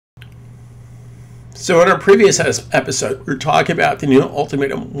So in our previous episode, we were talking about the new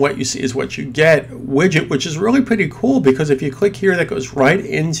Ultimatum, what you see is what you get widget, which is really pretty cool because if you click here, that goes right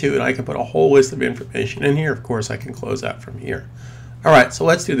into it. I can put a whole list of information in here. Of course, I can close out from here. All right, so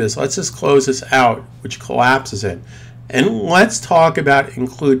let's do this. Let's just close this out, which collapses it. And let's talk about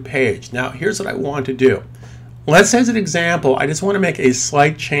include page. Now, here's what I want to do. Let's say as an example, I just want to make a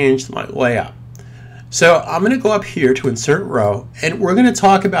slight change to my layout. So I'm going to go up here to insert row, and we're going to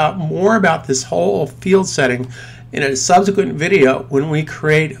talk about more about this whole field setting in a subsequent video when we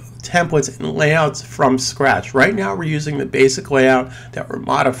create templates and layouts from scratch. Right now we're using the basic layout that we're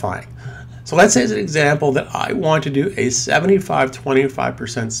modifying. So let's say as an example that I want to do a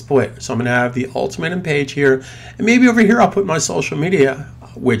 75-25% split. So I'm going to have the Ultimatum page here, and maybe over here I'll put my social media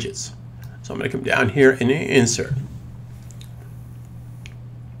widgets. So I'm going to come down here and insert.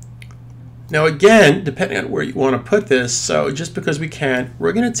 Now again, depending on where you want to put this, so just because we can,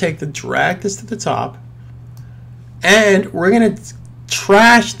 we're going to drag this to the top, and we're going to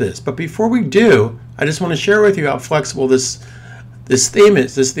trash this. But before we do, I just want to share with you how flexible this theme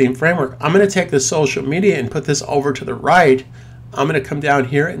is, this theme framework. I'm going to take the social media and put this over to the right. I'm going to come down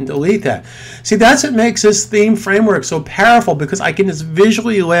here and delete that. See, that's what makes this theme framework so powerful, because I can just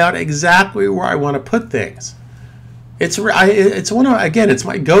visually lay out exactly where I want to put things. It's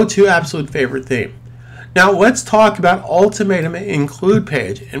my go-to absolute favorite theme. Now let's talk about Ultimatum include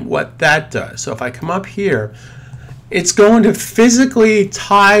page and what that does. So if I come up here, it's going to physically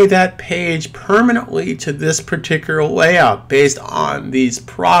tie that page permanently to this particular layout based on these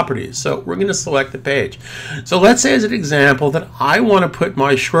properties. So we're going to select the page. So let's say as an example that I want to put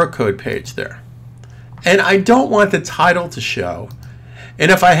my shortcode page there, and I don't want the title to show. And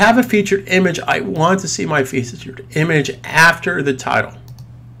if I have a featured image, I want to see my featured image after the title.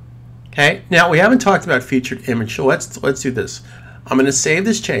 Okay, now we haven't talked about featured image, so let's do this. I'm going to save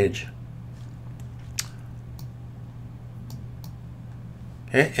this change.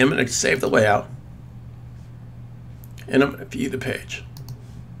 Okay, I'm going to save the layout, and I'm going to view the page.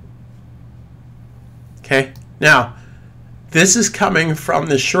 Okay, now this is coming from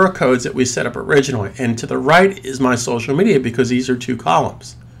the shortcodes that we set up originally, and to the right is my social media because these are two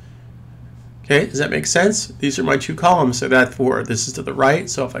columns. Okay, does that make sense? These are my two columns, so this is to the right.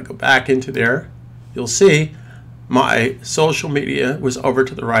 So if I go back into there, you'll see my social media was over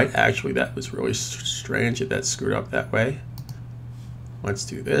to the right. Actually, that was really strange if that screwed up that way. Let's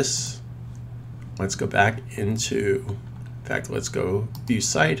do this. Let's go back into, in fact, let's go view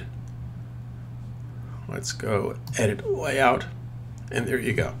site. Let's go edit layout, and there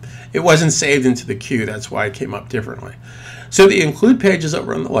you go. It wasn't saved into the queue, that's why it came up differently. So the include page is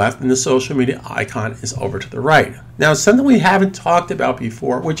over on the left, and the social media icon is over to the right. Now something we haven't talked about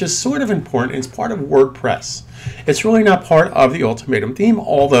before, which is sort of important, it's part of WordPress. It's really not part of the Ultimatum theme,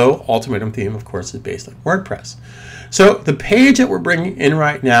 although Ultimatum theme, of course, is based on WordPress. So the page that we're bringing in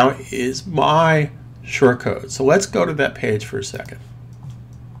right now is my shortcode. So let's go to that page for a second.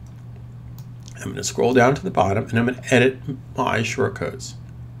 I'm going to scroll down to the bottom, and I'm going to edit my shortcodes.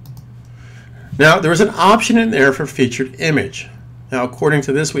 Now, there's an option in there for featured image. Now, according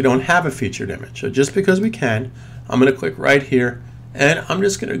to this, we don't have a featured image. So just because we can, I'm going to click right here, and I'm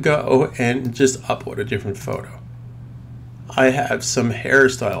just going to go and just upload a different photo. I have some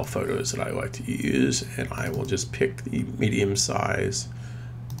hairstyle photos that I like to use, and I will just pick the medium size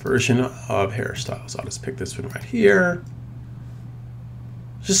version of hairstyles. I'll just pick this one right here,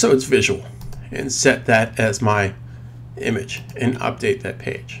 just so it's visual, and set that as my image and update that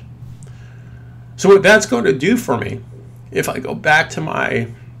page. So what that's going to do for me, if I go back to my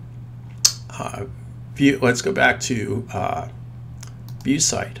view, let's go back to view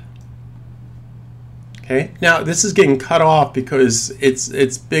site. Okay, now this is getting cut off because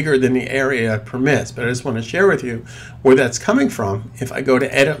it's bigger than the area permits, but I just want to share with you where that's coming from. If I go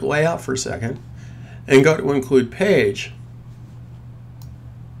to edit layout for a second and go to include page,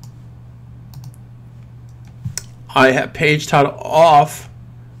 I have page title off,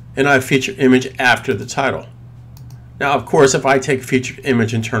 and I have featured image after the title. Now, of course, if I take featured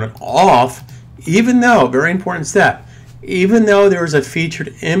image and turn it off, even though, very important step, even though there is a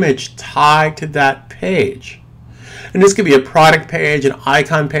featured image tied to that page, and this could be a product page, an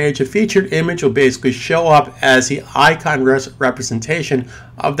icon page, a featured image will basically show up as the icon representation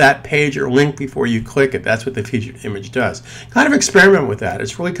of that page or link before you click it. That's what the featured image does. Kind of experiment with that.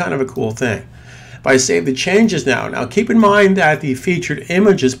 It's really kind of a cool thing. If I save the changes now keep in mind that the featured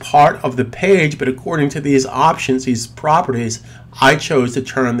image is part of the page, but according to these options, these properties, I chose to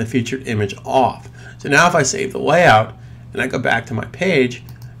turn the featured image off. So now if I save the layout and I go back to my page,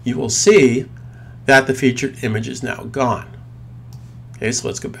 you will see that the featured image is now gone. Okay, so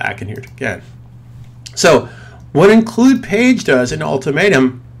let's go back in here again. So what include page does in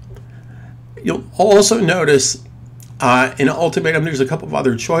Ultimatum, you'll also notice in Ultimatum there's a couple of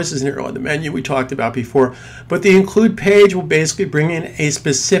other choices in here on the menu we talked about before, but the include page will basically bring in a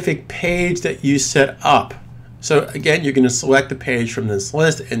specific page that you set up. So again, you're going to select the page from this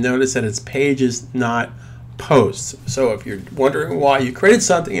list and notice that it's pages, not posts. So if you're wondering why you created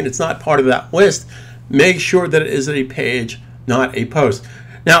something and it's not part of that list, make sure that it is a page, not a post.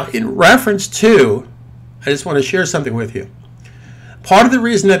 Now, in reference to, I just want to share something with you. Part of the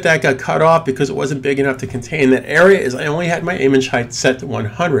reason that got cut off because it wasn't big enough to contain that area is I only had my image height set to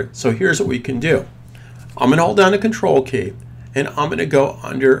 100. So here's what we can do. I'm going to hold down the control key and I'm going to go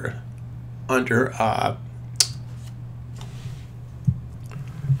under not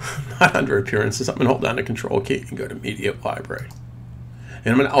under appearances, I'm going to hold down the control key and go to media library. And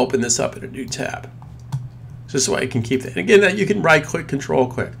I'm going to open this up in a new tab. Just so I can keep that. And again, you can right click, control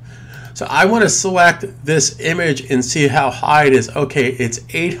click. So I want to select this image and see how high it is. Okay, it's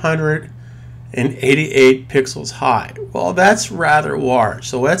 888 pixels high. Well, that's rather large.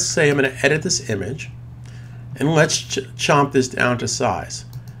 So let's say I'm going to edit this image and let's chomp this down to size.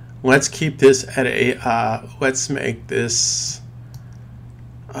 Let's keep this at a, let's make this,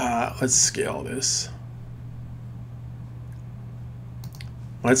 let's scale this.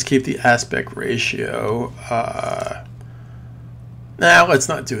 Let's keep the aspect ratio. Now let's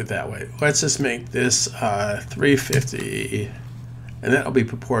not do it that way. Let's just make this 350, and that'll be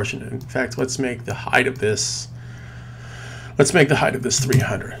proportionate. In fact, let's make the height of this. Let's make the height of this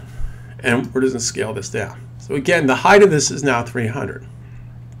 300, and we're just gonna scale this down. So again, the height of this is now 300.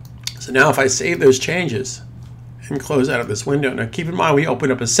 So now if I save those changes and close out of this window. Now keep in mind we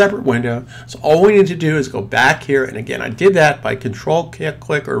opened up a separate window, so all we need to do is go back here, and again I did that by control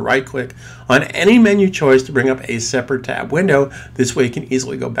click or right click on any menu choice to bring up a separate tab window. This way you can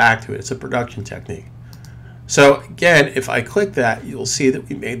easily go back to it. It's a production technique. So again, if I click that, you'll see that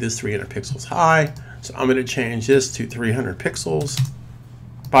we made this 300 pixels high. So I'm going to change this to 300 pixels.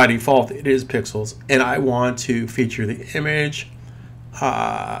 By default it is pixels, and I want to feature the image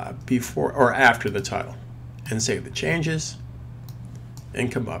before or after the title. And save the changes,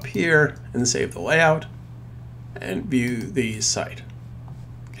 and come up here and save the layout and view the site.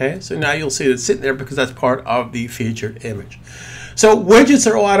 Okay, so now you'll see it sitting there because that's part of the featured image. So widgets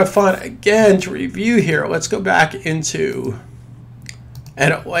are a lot of fun. Again, to review here, let's go back into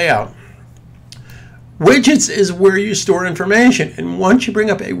edit layout. Widgets is where you store information, and once you bring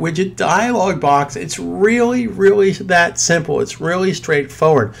up a widget dialog box, it's really that simple. It's really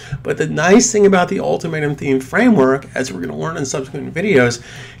straightforward. But the nice thing about the Ultimatum theme framework, as we're going to learn in subsequent videos,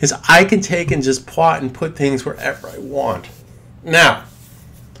 is I can take and just plot and put things wherever I want. Now,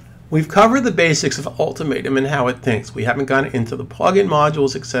 we've covered the basics of Ultimatum and how it thinks. We haven't gone into the plugin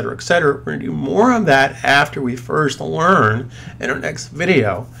modules, etc., etc. We're going to do more of that after we first learn in our next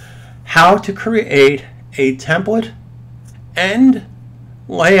video how to create a template and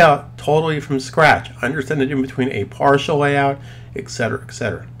layout totally from scratch. Understand the difference between a partial layout, etc.,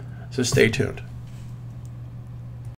 etc. So stay tuned.